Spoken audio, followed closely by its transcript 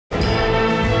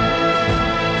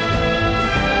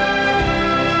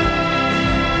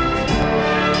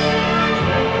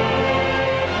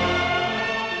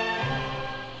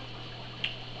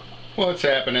What's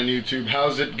happening, YouTube?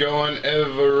 How's it going,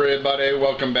 everybody?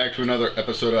 Welcome back to another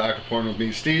episode of Aquaporn with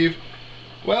me, Steve.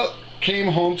 Well,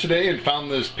 came home today and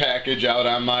found this package out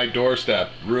on my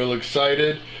doorstep. Real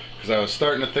excited because I was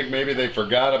starting to think maybe they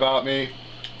forgot about me.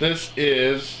 This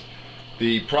is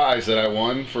the prize that I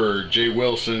won for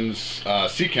JayWilson's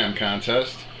Seachem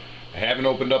contest. I haven't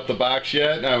opened up the box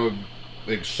yet. I'm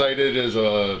excited as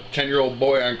a 10-year-old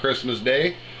boy on Christmas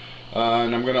Day,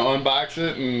 and I'm going to unbox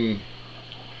it and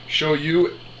show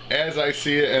you as I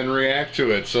see it and react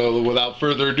to it. So without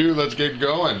further ado, let's get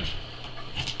going.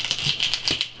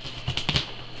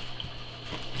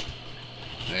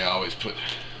 They always put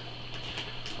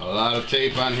a lot of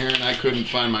tape on here and I couldn't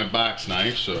find my box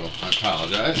knife, so I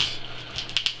apologize.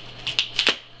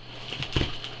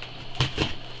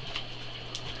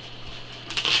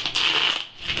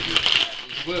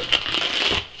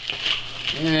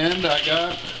 And I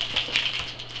got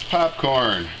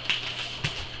popcorn.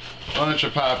 Bunch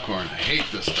of popcorn. I hate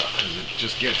this stuff because it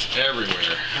just gets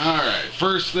everywhere. Alright,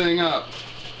 first thing up.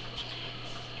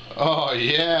 Oh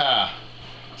yeah,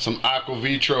 some Aqua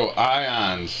Vitro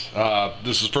ions.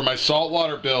 This is for my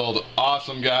saltwater build.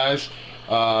 Awesome, guys.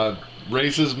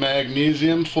 Raises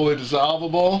magnesium, fully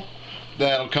dissolvable.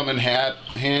 That'll come in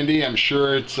handy. I'm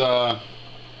sure it's 7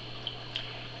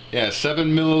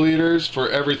 milliliters for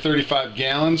every 35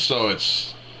 gallons, so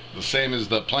it's the same as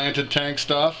the planted tank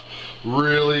stuff.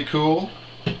 Really cool.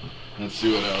 Let's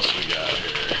see what else we got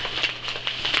here.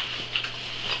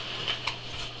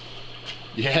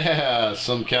 Yeah,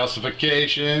 some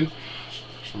calcification.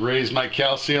 Raise my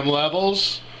calcium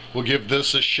levels. We'll give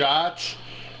this a shot.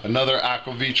 Another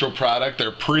Aqua Vitro product.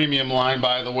 Their premium line,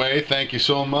 by the way. Thank you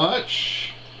so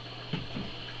much.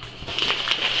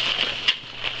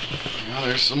 Now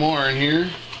there's some more in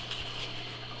here.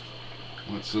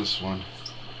 What's this one?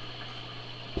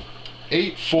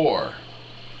 8.4.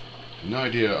 No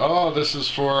idea. Oh, this is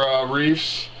for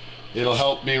reefs. It'll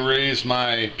help me raise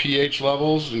my pH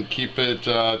levels and keep it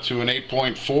to an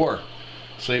 8.4.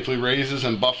 Safely raises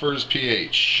and buffers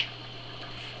pH.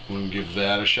 We'll give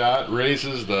that a shot.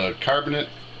 Raises the carbonate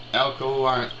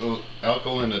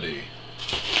alkalinity.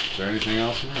 Is there anything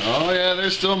else in here? Oh yeah,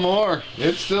 there's still more.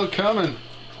 It's still coming.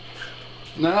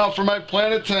 Now for my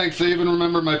planted tanks. I even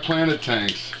remember my planted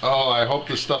tanks. Oh, I hope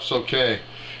this stuff's okay.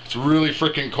 It's really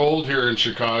freaking cold here in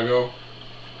Chicago,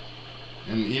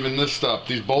 and even this stuff,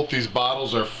 both these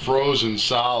bottles are frozen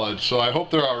solid, so I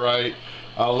hope they're alright.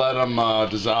 I'll let them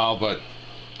dissolve, but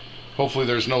hopefully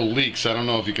there's no leaks. I don't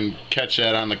know if you can catch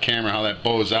that on the camera, how that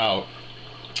bows out.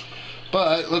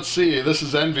 But let's see, this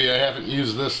is Envy. I haven't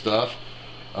used this stuff.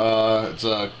 It's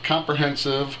a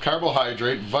comprehensive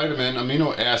carbohydrate, vitamin,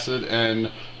 amino acid,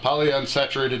 and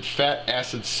polyunsaturated fat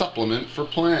acid supplement for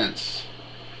plants.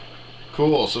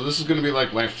 Cool. So this is going to be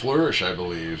like my Flourish, I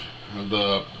believe.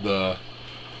 The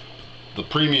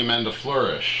premium end of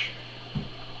Flourish.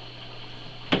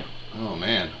 Oh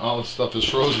man, all this stuff is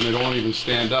frozen. It won't even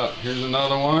stand up. Here's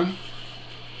another one.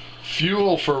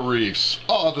 Fuel for reefs.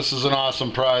 Oh, this is an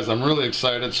awesome prize. I'm really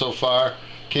excited so far.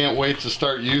 Can't wait to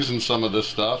start using some of this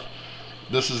stuff.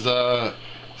 This is to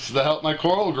help my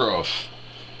coral growth.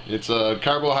 It's a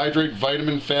carbohydrate,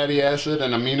 vitamin, fatty acid,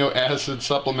 and amino acid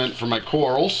supplement for my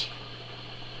corals,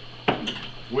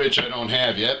 which I don't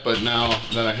have yet, but now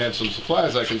that I have some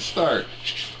supplies I can start.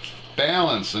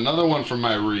 Balance, another one for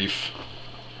my reef.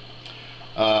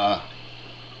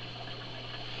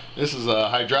 This is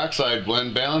a hydroxide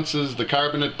blend. Balances the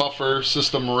carbonate buffer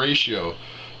system ratio.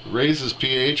 Raises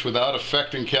pH without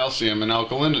affecting calcium and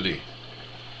alkalinity.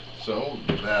 So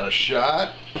give that a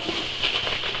shot.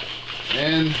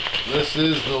 And this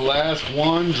is the last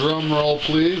one. Drum roll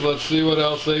please. Let's see what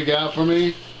else they got for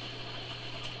me.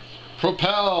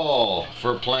 Propel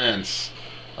for plants.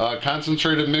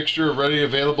 Concentrated mixture of ready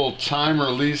available time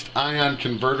released ion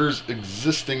converters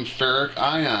existing ferric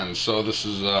ions. So this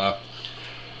is the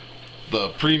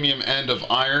premium end of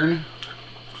iron.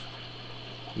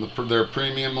 Their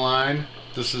premium line.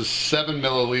 This is 7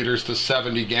 milliliters to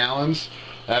 70 gallons.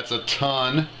 That's a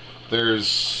ton.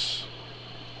 There's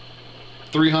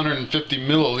 350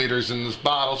 milliliters in this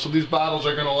bottle, so these bottles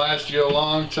are going to last you a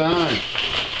long time.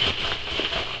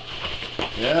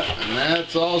 Yeah, and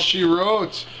that's all she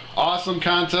wrote. Awesome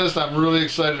contest. I'm really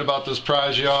excited about this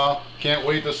prize, y'all. Can't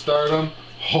wait to start them.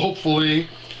 Hopefully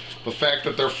the fact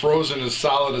that they're frozen as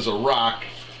solid as a rock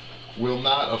will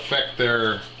not affect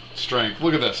their strength.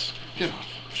 Look at this. Get off.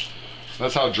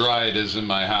 That's how dry it is in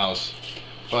my house.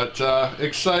 But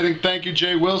exciting. Thank you,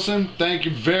 JayWilson. Thank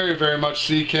you very, very much,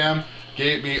 Seachem.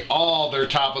 Gave me all their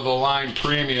top of the line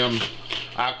premium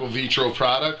Aqua Vitro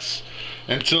products.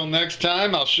 Until next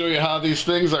time, I'll show you how these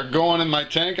things are going in my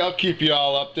tank. I'll keep you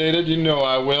all updated. You know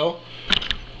I will.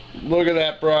 Look at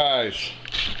that prize.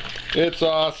 It's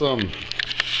awesome.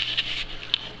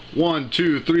 1,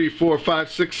 2, 3, 4,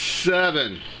 5, 6,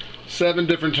 7. 7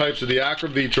 different types of the Aqua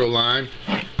Vitro line.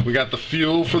 We got the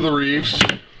fuel for the reefs.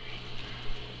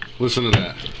 Listen to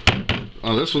that.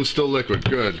 Oh, this one's still liquid.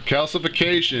 Good.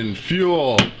 Calcification,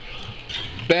 fuel,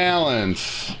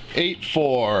 balance,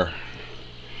 8-4.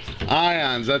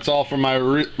 Ions, that's all for my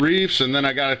reefs. And then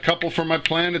I got a couple for my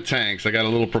planet tanks. I got a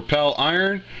little Propel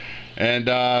iron and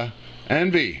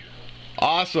Envy.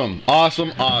 Awesome,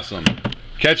 awesome, awesome.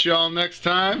 Catch you all next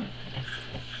time.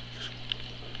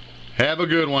 Have a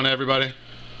good one, everybody.